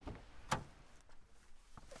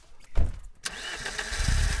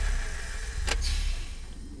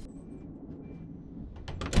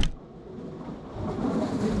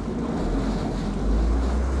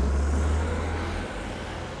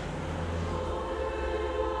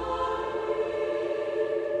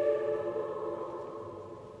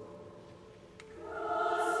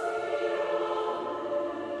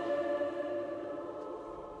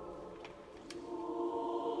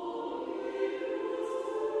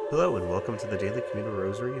Hello and welcome to the Daily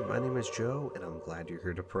Commuterrosary. My name is Joe and I'm glad you're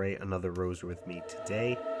here to pray another rosary with me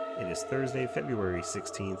today. It is Thursday, February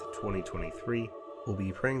 16th, 2023. We'll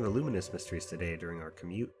be praying the Luminous Mysteries today during our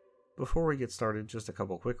commute. Before we get started, just a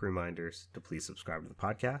couple quick reminders to please subscribe to the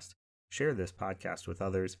podcast, share this podcast with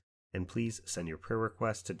others, and please send your prayer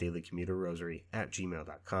requests to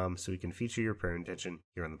dailycommuterrosary@gmail.com so we can feature your prayer intention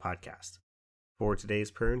here on the podcast. For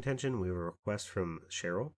today's prayer intention, we have a request from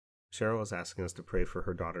Cheryl. Cheryl is asking us to pray for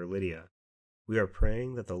her daughter Lydia. We are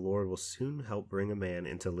praying that the Lord will soon help bring a man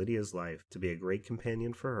into Lydia's life to be a great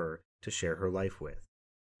companion for her to share her life with.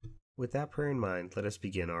 With that prayer in mind, let us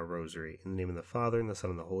begin our rosary. In the name of the Father, and the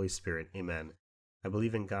Son, and the Holy Spirit. Amen. I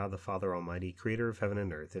believe in God, the Father Almighty, creator of heaven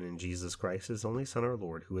and earth, and in Jesus Christ, his only Son, our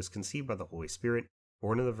Lord, who was conceived by the Holy Spirit,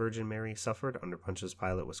 born of the Virgin Mary, suffered under Pontius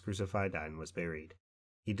Pilate, was crucified, died, and was buried.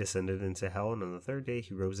 He descended into hell, and on the third day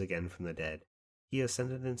he rose again from the dead. He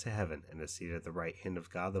ascended into heaven, and is seated at the right hand of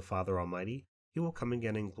God the Father Almighty. He will come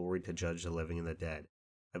again in glory to judge the living and the dead.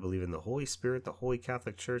 I believe in the Holy Spirit, the Holy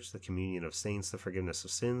Catholic Church, the communion of saints, the forgiveness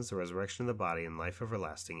of sins, the resurrection of the body, and life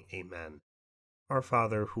everlasting. Amen. Our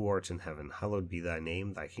Father, who art in heaven, hallowed be thy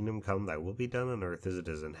name. Thy kingdom come, thy will be done on earth as it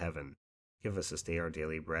is in heaven. Give us this day our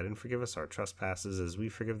daily bread, and forgive us our trespasses as we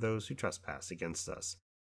forgive those who trespass against us.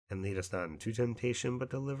 And lead us not into temptation, but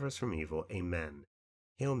deliver us from evil. Amen.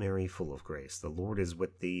 Hail Mary, full of grace, the Lord is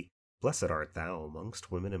with thee. Blessed art thou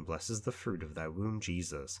amongst women, and blessed is the fruit of thy womb,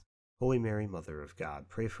 Jesus. Holy Mary, Mother of God,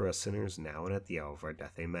 pray for us sinners, now and at the hour of our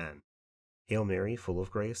death. Amen. Hail Mary, full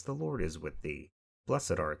of grace, the Lord is with thee.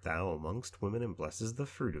 Blessed art thou amongst women, and blessed is the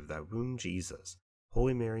fruit of thy womb, Jesus.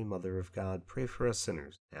 Holy Mary, Mother of God, pray for us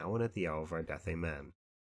sinners, now and at the hour of our death. Amen.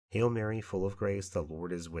 Hail Mary, full of grace, the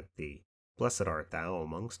Lord is with thee. Blessed art thou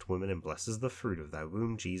amongst women, and blessed is the fruit of thy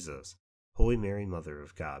womb, Jesus. Holy Mary, Mother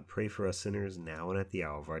of God, pray for us sinners, now and at the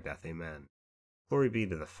hour of our death. Amen. Glory be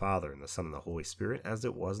to the Father, and the Son, and the Holy Spirit, as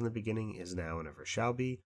it was in the beginning, is now, and ever shall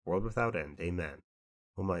be, world without end. Amen.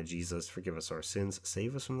 O my Jesus, forgive us our sins,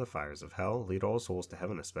 save us from the fires of hell, lead all souls to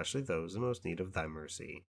heaven, especially those in most need of thy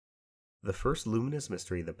mercy. The first luminous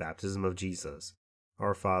mystery, the baptism of Jesus.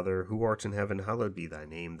 Our Father, who art in heaven, hallowed be thy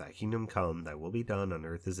name. Thy kingdom come, thy will be done on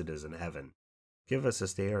earth as it is in heaven. Give us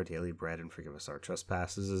this day our daily bread, and forgive us our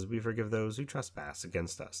trespasses as we forgive those who trespass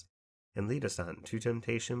against us. And lead us not into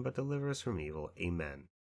temptation, but deliver us from evil. Amen.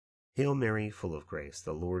 Hail Mary, full of grace,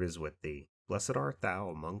 the Lord is with thee. Blessed art thou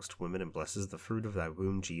amongst women, and blessed is the fruit of thy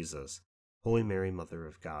womb, Jesus. Holy Mary, Mother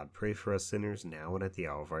of God, pray for us sinners, now and at the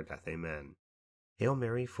hour of our death. Amen. Hail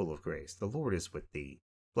Mary, full of grace, the Lord is with thee.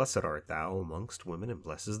 Blessed art thou amongst women, and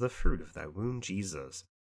blessed is the fruit of thy womb, Jesus.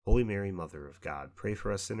 Holy Mary, Mother of God, pray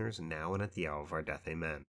for us sinners, now and at the hour of our death.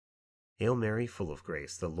 Amen. Hail Mary, full of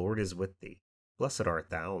grace, the Lord is with thee. Blessed art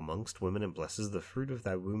thou amongst women, and blessed is the fruit of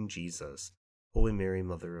thy womb, Jesus. Holy Mary,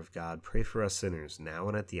 Mother of God, pray for us sinners, now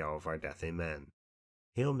and at the hour of our death. Amen.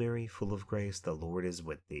 Hail Mary, full of grace, the Lord is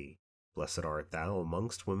with thee. Blessed art thou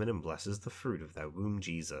amongst women, and blessed is the fruit of thy womb,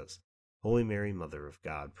 Jesus. Holy Mary, Mother of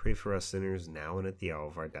God, pray for us sinners, now and at the hour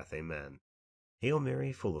of our death. Amen. Hail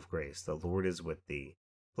Mary, full of grace, the Lord is with thee.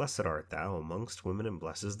 Blessed art thou amongst women, and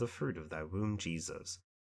blessed is the fruit of thy womb, Jesus.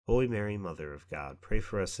 Holy Mary, Mother of God, pray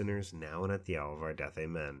for us sinners, now and at the hour of our death.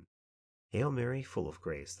 Amen. Hail Mary, full of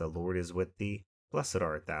grace, the Lord is with thee. Blessed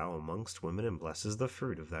art thou amongst women, and blessed is the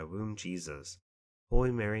fruit of thy womb, Jesus.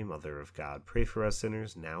 Holy Mary, Mother of God, pray for us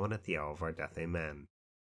sinners, now and at the hour of our death. Amen.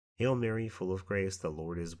 Hail Mary, full of grace, the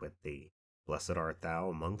Lord is with thee. Blessed art thou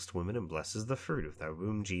amongst women, and blessed is the fruit of thy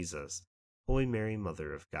womb, Jesus. Holy Mary,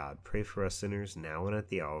 Mother of God, pray for us sinners, now and at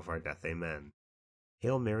the hour of our death. Amen.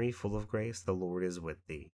 Hail Mary, full of grace, the Lord is with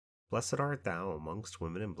thee. Blessed art thou amongst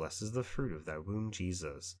women, and blessed is the fruit of thy womb,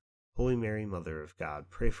 Jesus. Holy Mary, Mother of God,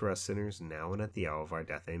 pray for us sinners, now and at the hour of our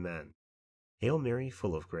death. Amen. Hail Mary,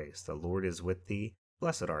 full of grace, the Lord is with thee.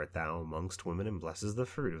 Blessed art thou amongst women, and blessed is the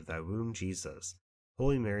fruit of thy womb, Jesus.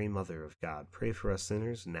 Holy Mary, Mother of God, pray for us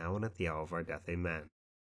sinners, now and at the hour of our death. Amen.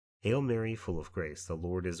 Hail Mary, full of grace, the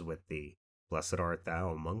Lord is with thee. Blessed art thou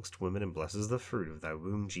amongst women, and blessed is the fruit of thy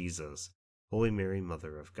womb, Jesus. Holy Mary,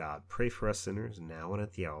 Mother of God, pray for us sinners, now and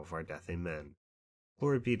at the hour of our death. Amen.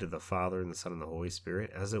 Glory be to the Father, and the Son, and the Holy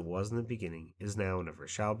Spirit, as it was in the beginning, is now, and ever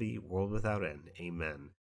shall be, world without end. Amen.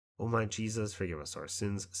 O my Jesus, forgive us our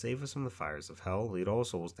sins, save us from the fires of hell, lead all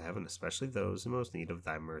souls to heaven, especially those in most need of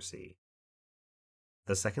thy mercy.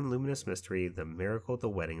 The second luminous mystery, the miracle at the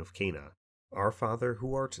wedding of Cana. Our Father,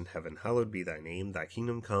 who art in heaven, hallowed be thy name. Thy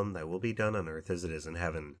kingdom come, thy will be done on earth as it is in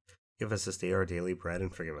heaven. Give us this day our daily bread,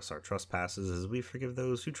 and forgive us our trespasses as we forgive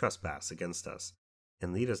those who trespass against us.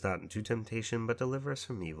 And lead us not into temptation, but deliver us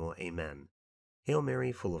from evil. Amen. Hail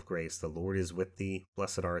Mary, full of grace, the Lord is with thee.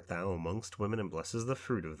 Blessed art thou amongst women, and blessed is the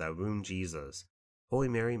fruit of thy womb, Jesus. Holy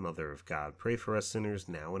Mary, Mother of God, pray for us sinners,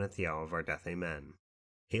 now and at the hour of our death. Amen.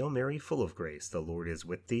 Hail Mary, full of grace, the Lord is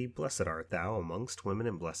with thee. Blessed art thou amongst women,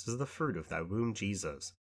 and blessed is the fruit of thy womb,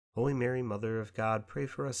 Jesus. Holy Mary, Mother of God, pray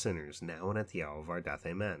for us sinners, now and at the hour of our death.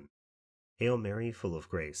 Amen. Hail Mary, full of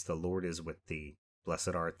grace, the Lord is with thee.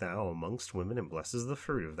 Blessed art thou amongst women, and blessed is the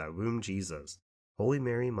fruit of thy womb, Jesus. Holy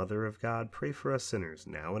Mary, Mother of God, pray for us sinners,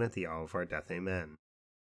 now and at the hour of our death. Amen.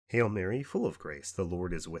 Hail Mary, full of grace, the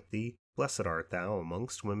Lord is with thee. Blessed art thou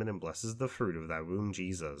amongst women, and blessed is the fruit of thy womb,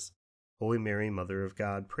 Jesus. Holy Mary, Mother of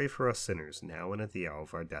God, pray for us sinners, now and at the hour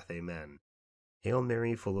of our death. Amen. Hail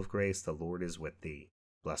Mary, full of grace, the Lord is with thee.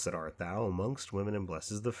 Blessed art thou amongst women, and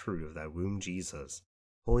blessed is the fruit of thy womb, Jesus.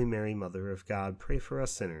 Holy Mary, Mother of God, pray for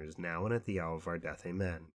us sinners, now and at the hour of our death.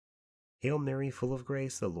 Amen. Hail Mary, full of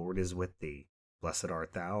grace, the Lord is with thee. Blessed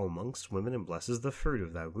art thou amongst women, and blessed is the fruit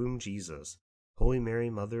of thy womb, Jesus. Holy Mary,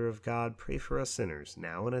 Mother of God, pray for us sinners,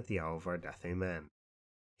 now and at the hour of our death. Amen.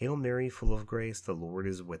 Hail Mary, full of grace, the Lord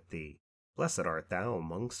is with thee. Blessed art thou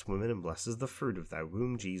amongst women, and blessed is the fruit of thy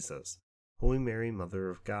womb, Jesus. Holy Mary, Mother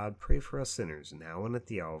of God, pray for us sinners, now and at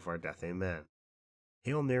the hour of our death. Amen.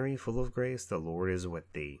 Hail Mary, full of grace, the Lord is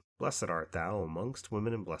with thee. Blessed art thou amongst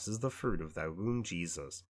women, and blessed is the fruit of thy womb,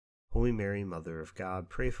 Jesus. Holy Mary, Mother of God,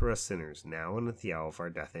 pray for us sinners, now and at the hour of our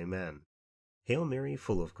death. Amen. Hail Mary,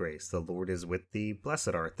 full of grace, the Lord is with thee.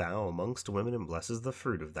 Blessed art thou amongst women, and blessed is the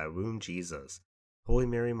fruit of thy womb, Jesus. Holy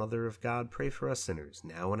Mary, Mother of God, pray for us sinners,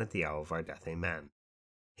 now and at the hour of our death. Amen.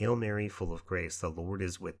 Hail Mary, full of grace, the Lord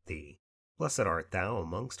is with thee. Blessed art thou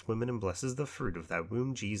amongst women, and blessed is the fruit of thy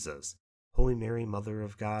womb, Jesus. Holy Mary, Mother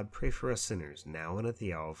of God, pray for us sinners, now and at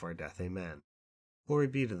the hour of our death. Amen. Glory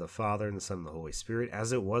be to the Father, and the Son, and the Holy Spirit,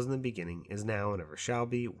 as it was in the beginning, is now, and ever shall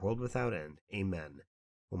be, world without end. Amen.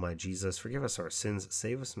 O my Jesus, forgive us our sins,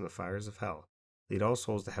 save us from the fires of hell. Lead all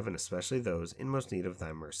souls to heaven, especially those in most need of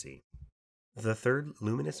thy mercy. The third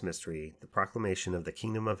luminous mystery, the proclamation of the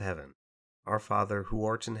kingdom of heaven. Our Father, who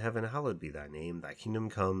art in heaven, hallowed be thy name. Thy kingdom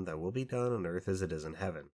come, thy will be done on earth as it is in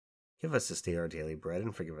heaven. Give us this day our daily bread,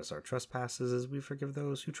 and forgive us our trespasses, as we forgive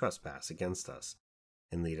those who trespass against us.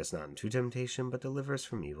 And lead us not into temptation, but deliver us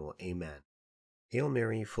from evil. Amen. Hail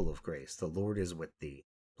Mary, full of grace, the Lord is with thee.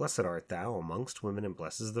 Blessed art thou amongst women, and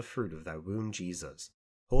blessed is the fruit of thy womb, Jesus.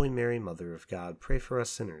 Holy Mary, Mother of God, pray for us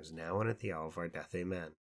sinners, now and at the hour of our death.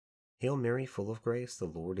 Amen. Hail Mary, full of grace, the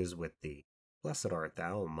Lord is with thee. Blessed art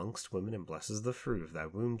thou amongst women, and blessed is the fruit of thy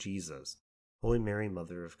womb, Jesus. Holy Mary,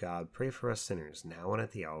 Mother of God, pray for us sinners, now and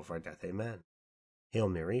at the hour of our death. Amen. Hail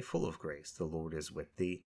Mary, full of grace, the Lord is with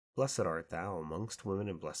thee. Blessed art thou amongst women,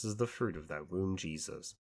 and blessed is the fruit of thy womb,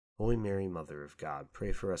 Jesus. Holy Mary, Mother of God,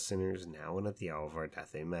 pray for us sinners, now and at the hour of our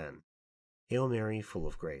death. Amen. Hail Mary, full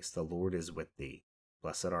of grace, the Lord is with thee.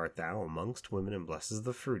 Blessed art thou amongst women, and blessed is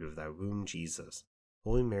the fruit of thy womb, Jesus.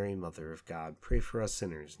 Holy Mary, Mother of God, pray for us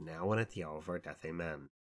sinners, now and at the hour of our death. Amen.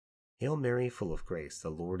 Hail Mary, full of grace, the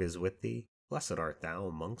Lord is with thee. Blessed art thou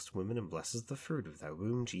amongst women, and blessed is the fruit of thy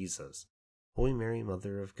womb, Jesus. Holy Mary,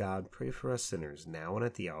 Mother of God, pray for us sinners, now and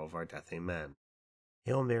at the hour of our death. Amen.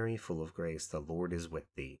 Hail Mary, full of grace, the Lord is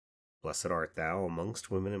with thee. Blessed art thou amongst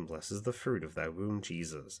women, and blessed is the fruit of thy womb,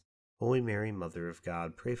 Jesus. Holy Mary, Mother of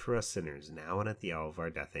God, pray for us sinners, now and at the hour of our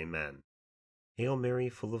death. Amen. Hail Mary,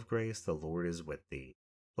 full of grace, the Lord is with thee.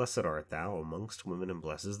 Blessed art thou amongst women, and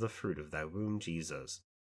blessed is the fruit of thy womb, Jesus.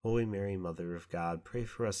 Holy Mary, Mother of God, pray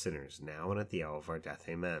for us sinners, now and at the hour of our death.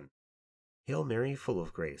 Amen. Hail Mary, full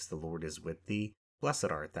of grace, the Lord is with thee. Blessed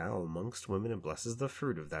art thou amongst women, and blessed is the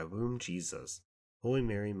fruit of thy womb, Jesus. Holy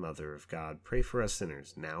Mary, Mother of God, pray for us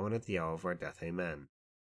sinners, now and at the hour of our death. Amen.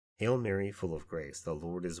 Hail Mary, full of grace, the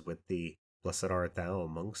Lord is with thee. Blessed art thou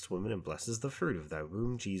amongst women, and blessed is the fruit of thy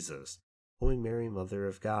womb, Jesus. Holy Mary, Mother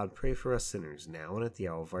of God, pray for us sinners, now and at the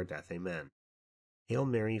hour of our death. Amen. Hail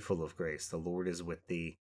Mary, full of grace, the Lord is with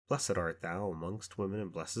thee. Blessed art thou amongst women,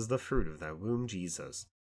 and blessed is the fruit of thy womb, Jesus.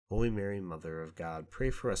 Holy Mary, Mother of God, pray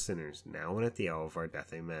for us sinners, now and at the hour of our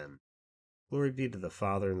death. Amen. Glory be to the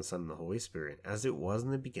Father, and the Son, and the Holy Spirit, as it was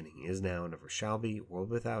in the beginning, is now, and ever shall be, world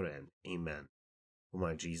without end. Amen. O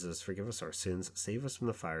my Jesus, forgive us our sins, save us from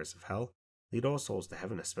the fires of hell, lead all souls to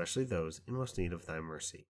heaven, especially those in most need of thy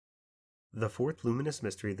mercy. The fourth luminous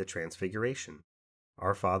mystery, the Transfiguration.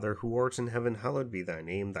 Our Father, who art in heaven, hallowed be thy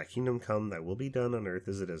name. Thy kingdom come, thy will be done on earth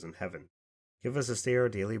as it is in heaven. Give us this day our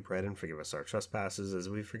daily bread, and forgive us our trespasses, as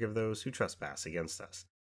we forgive those who trespass against us.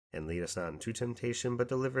 And lead us not into temptation, but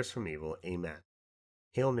deliver us from evil. Amen.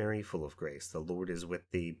 Hail Mary, full of grace, the Lord is with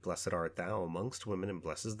thee. Blessed art thou amongst women, and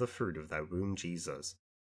blessed is the fruit of thy womb, Jesus.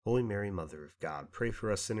 Holy Mary, Mother of God, pray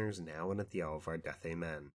for us sinners, now and at the hour of our death.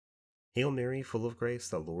 Amen. Hail Mary, full of grace,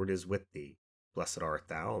 the Lord is with thee. Blessed art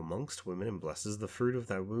thou amongst women, and blessed is the fruit of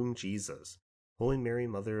thy womb, Jesus. Holy Mary,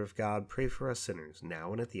 Mother of God, pray for us sinners,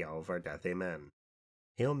 now and at the hour of our death. Amen.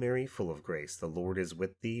 Hail Mary, full of grace, the Lord is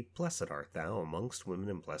with thee. Blessed art thou amongst women,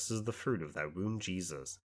 and blessed is the fruit of thy womb,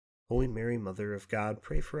 Jesus. Holy Mary, Mother of God,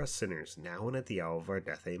 pray for us sinners, now and at the hour of our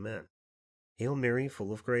death. Amen. Hail Mary,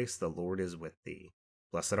 full of grace, the Lord is with thee.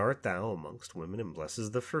 Blessed art thou amongst women, and blessed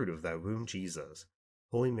is the fruit of thy womb, Jesus.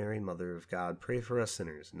 Holy Mary, Mother of God, pray for us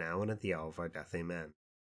sinners, now and at the hour of our death. Amen.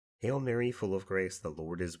 Hail Mary, full of grace, the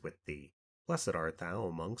Lord is with thee. Blessed art thou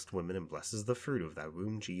amongst women, and blessed is the fruit of thy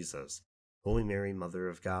womb, Jesus. Holy Mary, Mother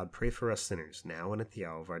of God, pray for us sinners, now and at the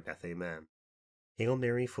hour of our death. Amen. Hail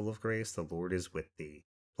Mary, full of grace, the Lord is with thee.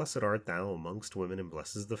 Blessed art thou amongst women, and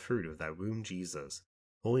blessed is the fruit of thy womb, Jesus.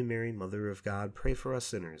 Holy Mary, Mother of God, pray for us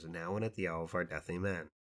sinners, now and at the hour of our death. Amen.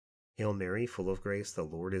 Hail Mary, full of grace, the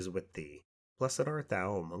Lord is with thee. Blessed art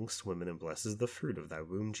thou amongst women, and blessed is the fruit of thy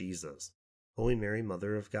womb, Jesus. Holy Mary,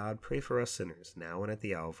 Mother of God, pray for us sinners, now and at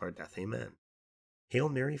the hour of our death. Amen. Hail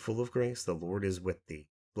Mary, full of grace, the Lord is with thee.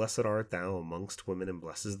 Blessed art thou amongst women, and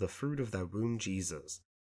blessed is the fruit of thy womb, Jesus.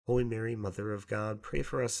 Holy Mary, Mother of God, pray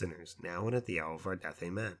for us sinners, now and at the hour of our death.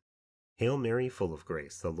 Amen. Hail Mary, full of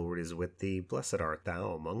grace, the Lord is with thee. Blessed art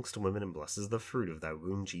thou amongst women, and blessed is the fruit of thy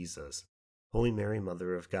womb, Jesus. Holy Mary,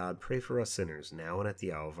 Mother of God, pray for us sinners, now and at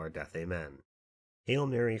the hour of our death. Amen. Hail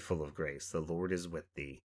Mary, full of grace, the Lord is with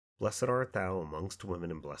thee. Blessed art thou amongst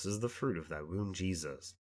women, and blessed is the fruit of thy womb,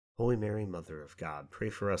 Jesus. Holy Mary, Mother of God,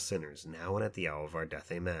 pray for us sinners, now and at the hour of our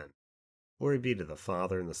death. Amen. Glory be to the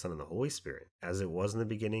Father, and the Son, and the Holy Spirit, as it was in the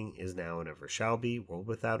beginning, is now, and ever shall be, world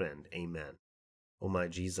without end. Amen. O my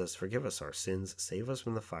Jesus, forgive us our sins, save us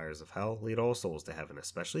from the fires of hell, lead all souls to heaven,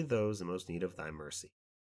 especially those in most need of thy mercy.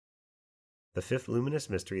 The fifth luminous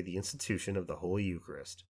mystery, the institution of the Holy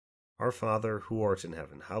Eucharist. Our Father, who art in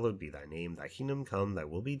heaven, hallowed be thy name. Thy kingdom come, thy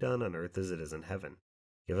will be done on earth as it is in heaven.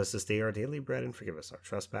 Give us this day our daily bread, and forgive us our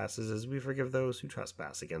trespasses, as we forgive those who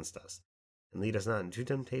trespass against us. And lead us not into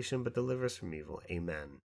temptation, but deliver us from evil.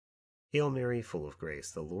 Amen. Hail Mary, full of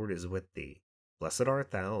grace, the Lord is with thee. Blessed art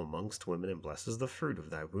thou amongst women, and blessed is the fruit of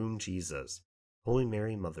thy womb, Jesus. Holy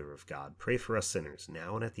Mary, Mother of God, pray for us sinners,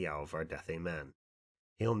 now and at the hour of our death. Amen.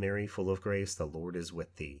 Hail Mary, full of grace, the Lord is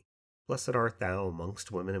with thee. Blessed art thou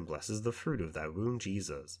amongst women, and blessed is the fruit of thy womb,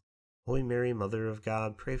 Jesus. Holy Mary, Mother of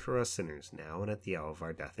God, pray for us sinners, now and at the hour of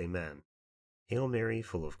our death. Amen. Hail Mary,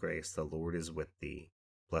 full of grace, the Lord is with thee.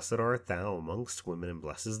 Blessed art thou amongst women, and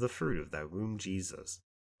blessed is the fruit of thy womb, Jesus.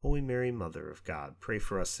 Holy Mary, Mother of God, pray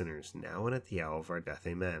for us sinners, now and at the hour of our death.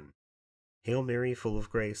 Amen. Hail Mary, full of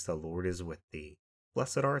grace, the Lord is with thee.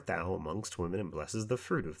 Blessed art thou amongst women, and blessed is the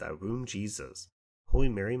fruit of thy womb, Jesus. Holy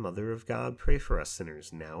Mary, Mother of God, pray for us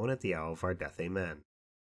sinners, now and at the hour of our death. Amen.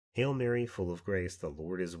 Hail Mary, full of grace, the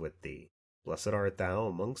Lord is with thee. Blessed art thou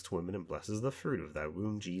amongst women, and blessed is the fruit of thy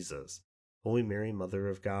womb, Jesus. Holy Mary, Mother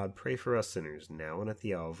of God, pray for us sinners, now and at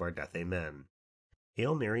the hour of our death. Amen.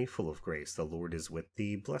 Hail Mary, full of grace, the Lord is with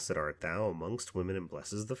thee. Blessed art thou amongst women, and blessed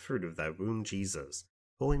is the fruit of thy womb, Jesus.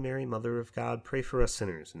 Holy Mary, Mother of God, pray for us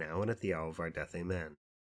sinners, now and at the hour of our death. Amen.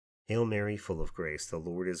 Hail Mary, full of grace, the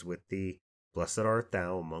Lord is with thee. Blessed art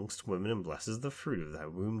thou amongst women, and blessed is the fruit of thy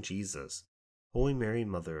womb, Jesus. Holy Mary,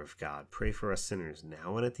 Mother of God, pray for us sinners,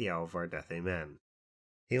 now and at the hour of our death. Amen.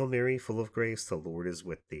 Hail Mary, full of grace, the Lord is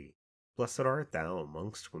with thee. Blessed art thou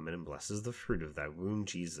amongst women, and blessed is the fruit of thy womb,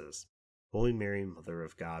 Jesus. Holy Mary, Mother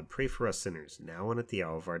of God, pray for us sinners, now and at the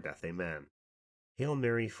hour of our death. Amen. Hail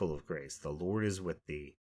Mary, full of grace, the Lord is with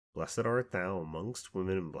thee. Blessed art thou amongst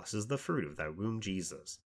women, and blessed is the fruit of thy womb,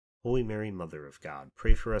 Jesus. Holy Mary, Mother of God,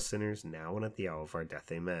 pray for us sinners, now and at the hour of our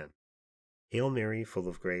death. Amen. Hail Mary, full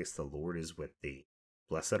of grace, the Lord is with thee.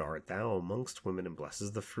 Blessed art thou amongst women, and blessed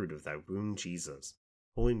is the fruit of thy womb, Jesus.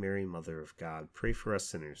 Holy Mary, Mother of God, pray for us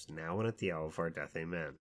sinners, now and at the hour of our death.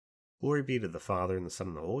 Amen. Glory be to the Father, and the Son,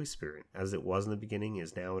 and the Holy Spirit, as it was in the beginning,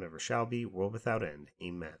 is now, and ever shall be, world without end.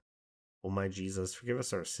 Amen. O my Jesus, forgive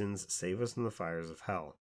us our sins, save us from the fires of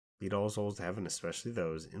hell. Lead all souls to heaven, especially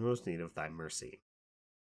those in most need of thy mercy.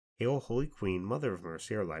 Hail, Holy Queen, Mother of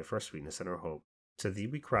mercy, our life, our sweetness, and our hope. To thee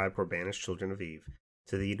we cry, poor banished children of Eve.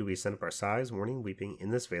 To thee do we send up our sighs, mourning, weeping,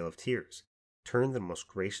 in this vale of tears. Turn, then, most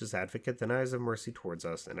gracious Advocate, thine eyes of mercy towards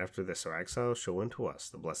us, and after this our exile show unto us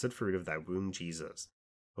the blessed fruit of thy womb, Jesus.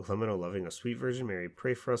 O clement, O loving, O sweet Virgin Mary,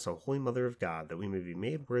 pray for us, O Holy Mother of God, that we may be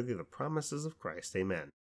made worthy of the promises of Christ.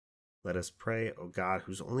 Amen. Let us pray, O God,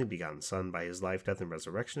 whose only begotten Son, by his life, death, and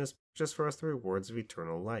resurrection, has purchased for us the rewards of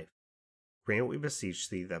eternal life. Grant, we beseech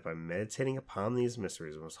thee, that by meditating upon these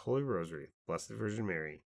mysteries of the most holy Rosary, the Blessed Virgin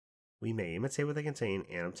Mary, we may imitate what they contain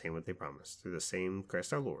and obtain what they promise. Through the same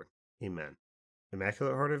Christ our Lord. Amen.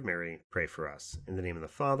 Immaculate Heart of Mary, pray for us. In the name of the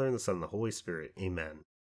Father, and the Son, and the Holy Spirit. Amen.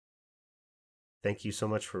 Thank you so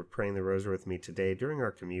much for praying the rosary with me today during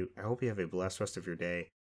our commute. I hope you have a blessed rest of your day,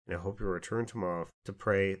 and I hope you'll return tomorrow to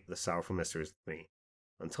pray the sorrowful mysteries with me.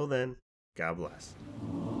 Until then, God bless.